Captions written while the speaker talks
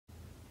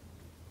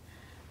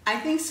I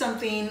think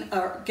something,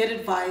 or good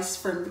advice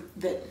from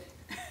that,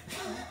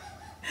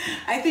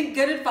 I think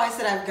good advice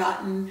that I've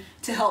gotten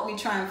to help me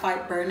try and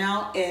fight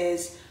burnout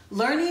is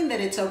learning that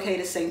it's okay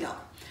to say no.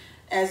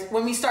 As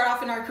when we start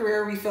off in our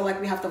career, we feel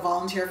like we have to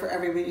volunteer for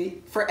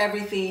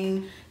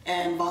everything,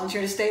 and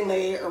volunteer to stay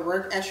late or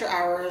work extra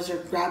hours or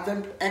grab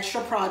the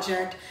extra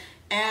project.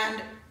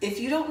 And if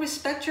you don't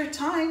respect your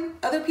time,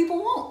 other people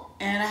won't.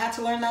 And I had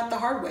to learn that the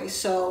hard way.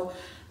 So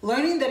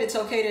learning that it's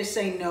okay to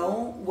say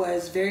no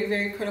was very,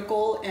 very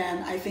critical.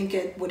 And I think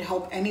it would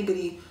help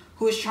anybody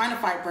who is trying to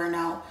fight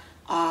burnout,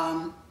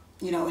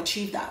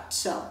 achieve that.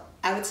 So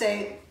I would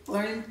say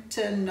learn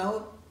to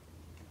know.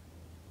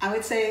 I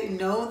would say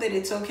know that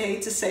it's okay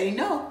to say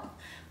no.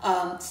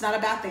 It's not a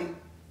bad thing.